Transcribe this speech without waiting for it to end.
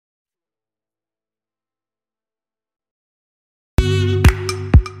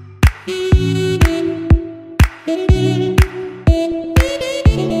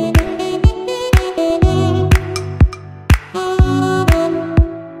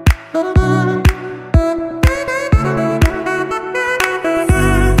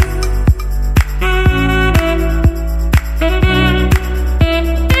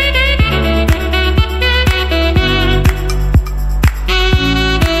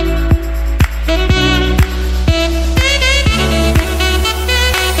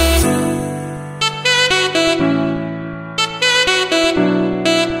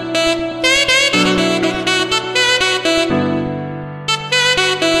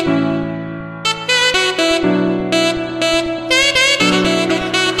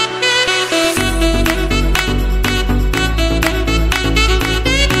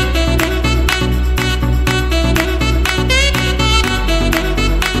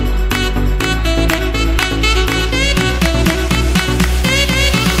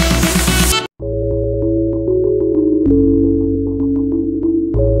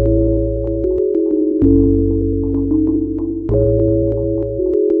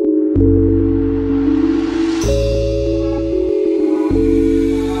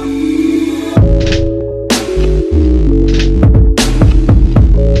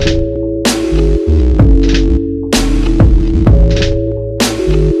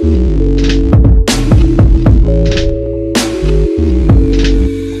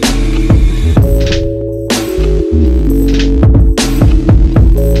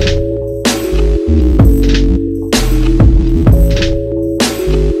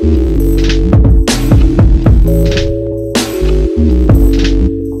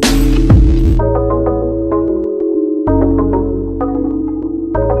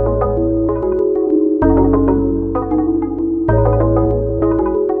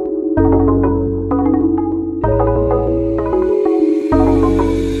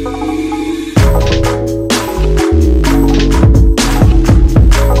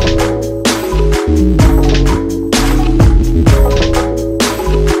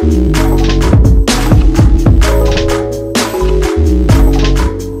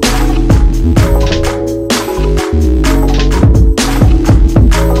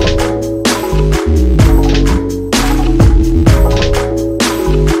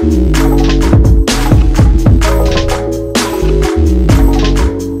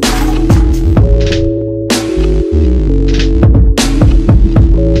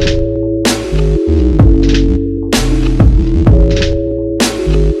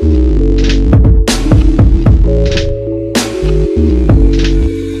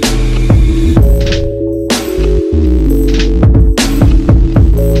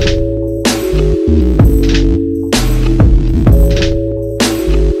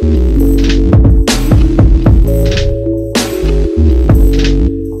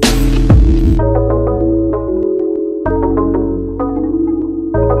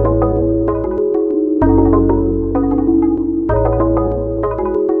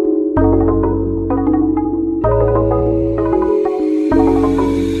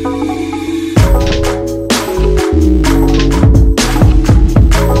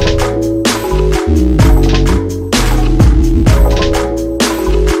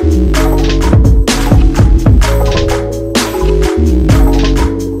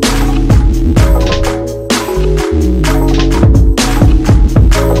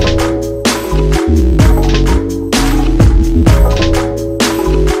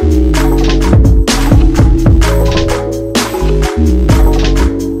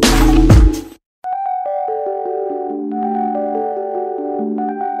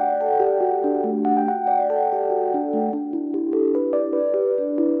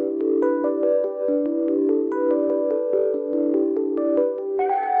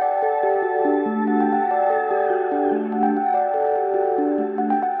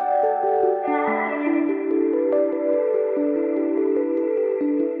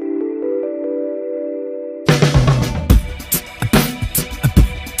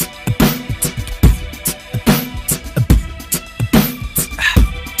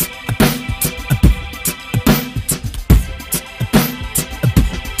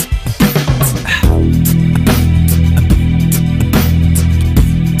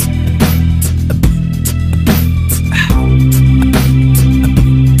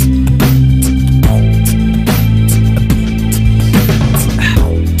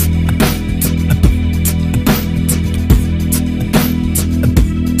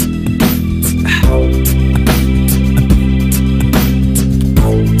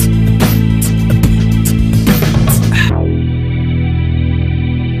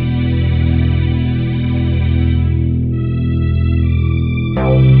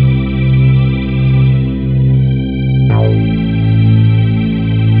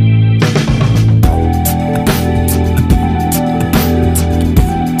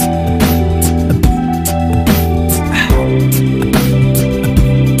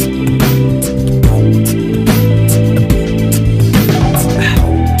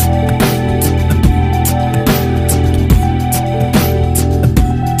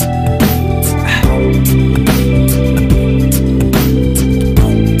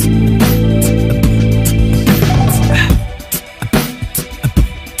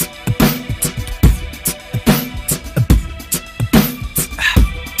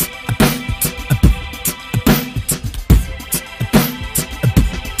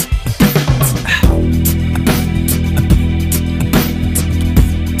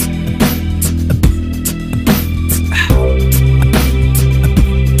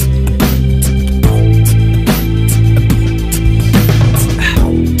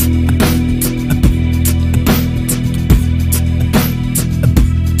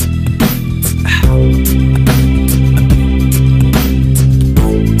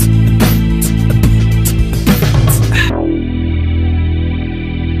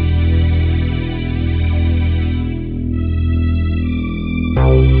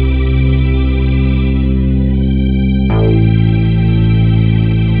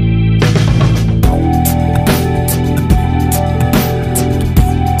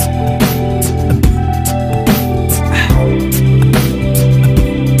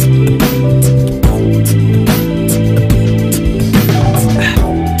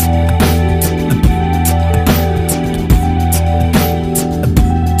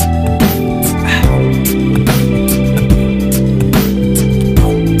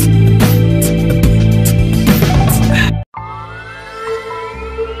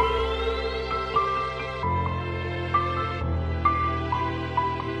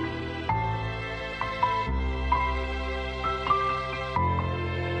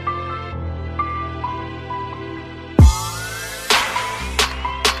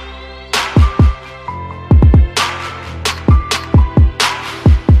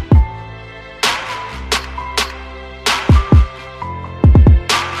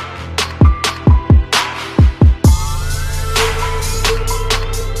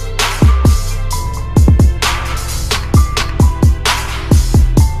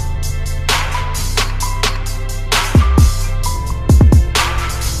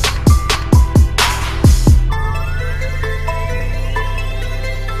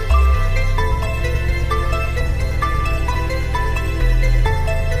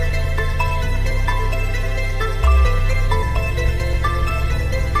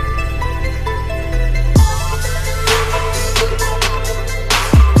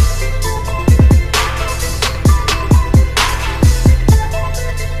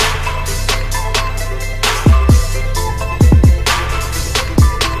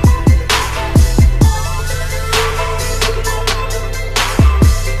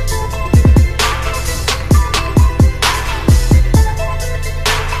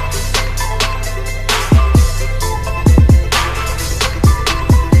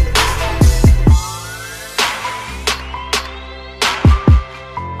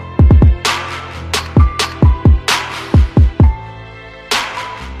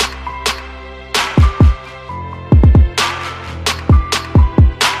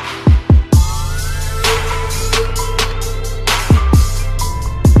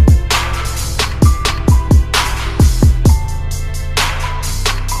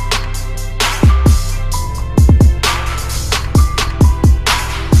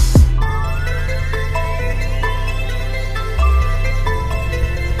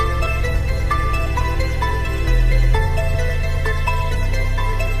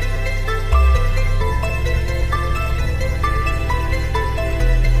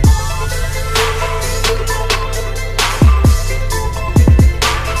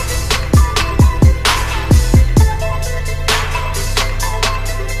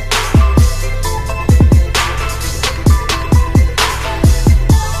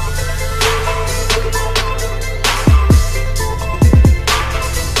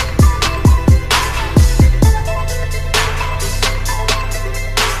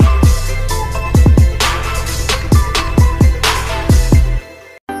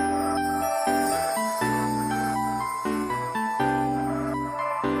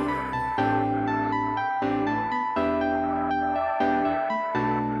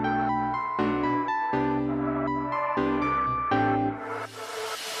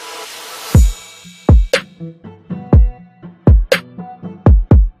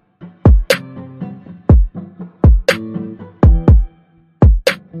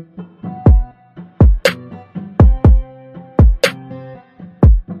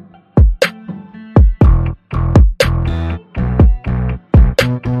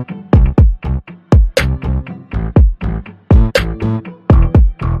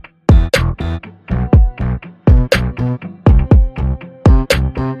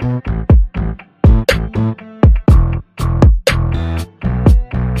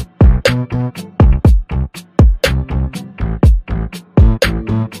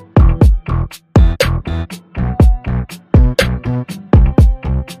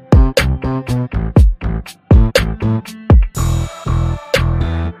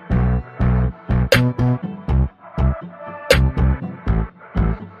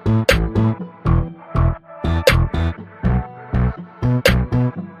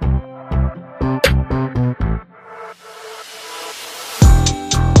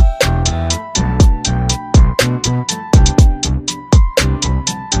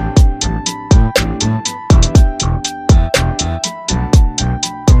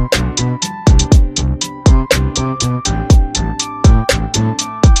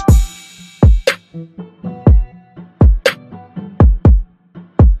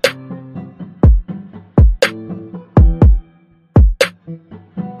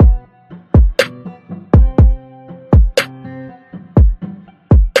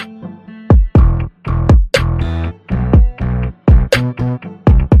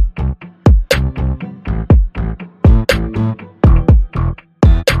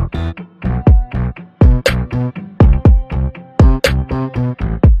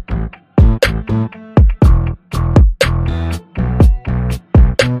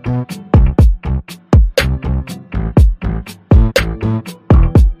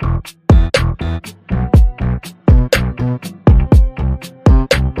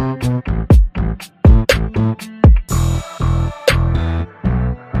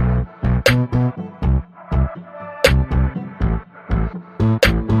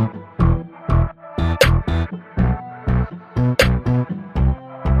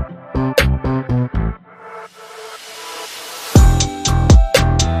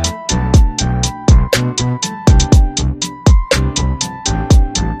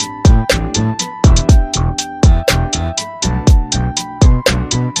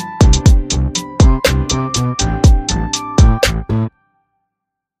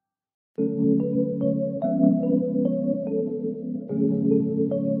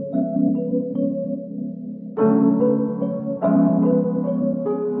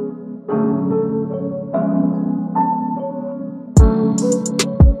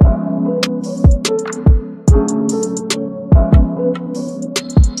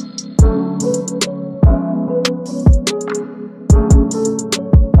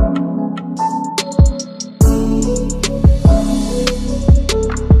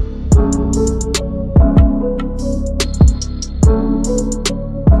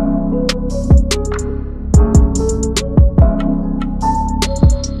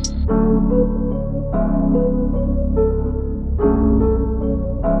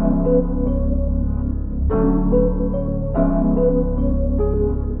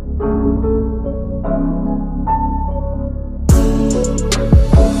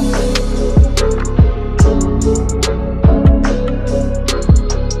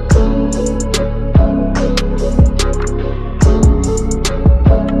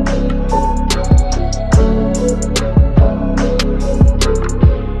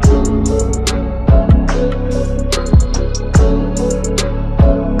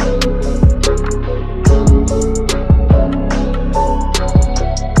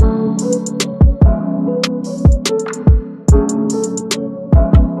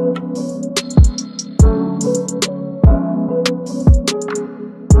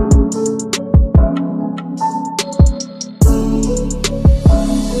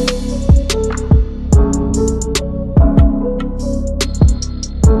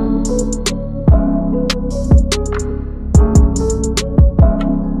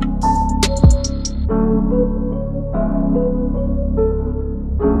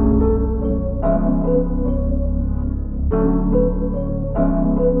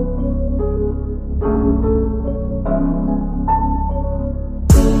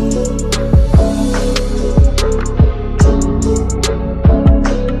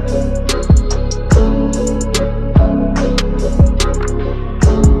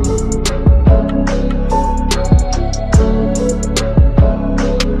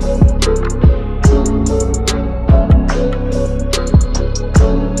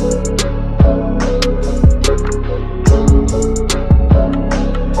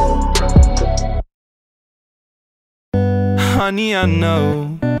Honey, I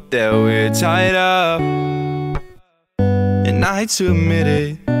know that we're tied up, and I hate to admit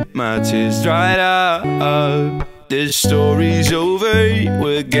it, my tears dried up. This story's over,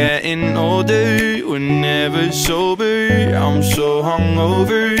 we're getting older, we're never sober, I'm so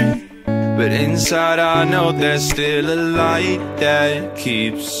hungover. But inside I know there's still a light that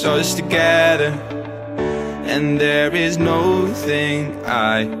keeps us together. And there is no thing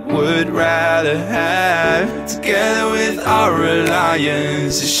I would rather have. Together with our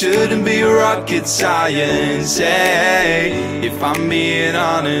alliance, it shouldn't be rocket science. Hey, if I'm being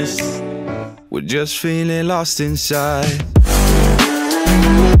honest, we're just feeling lost inside.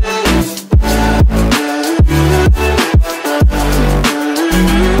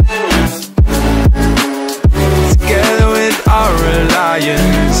 Together with our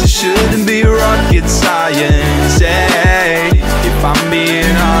alliance, it shouldn't be rocket science. Hey, if I'm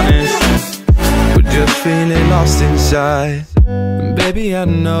being honest, we're just feeling lost inside. And baby, I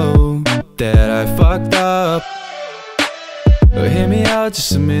know that I fucked up, but hear me out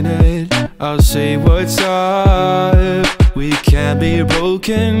just a minute, I'll say what's up. We can't be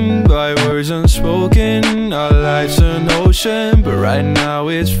broken by words unspoken. Our life's an ocean, but right now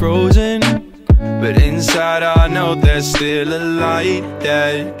it's frozen. But inside I know there's still a light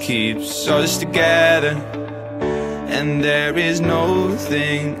that keeps us together. And there is no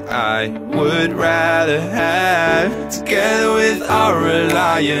thing I would rather have. Together with our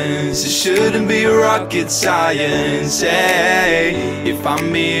alliance, it shouldn't be rocket science. Hey, if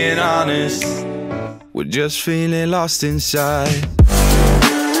I'm being honest, we're just feeling lost inside.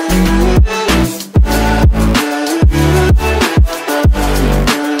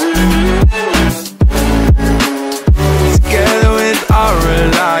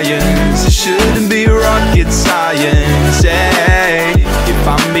 It shouldn't be rocket science. Hey, if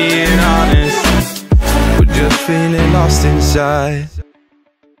I'm being honest, we're just feeling lost inside.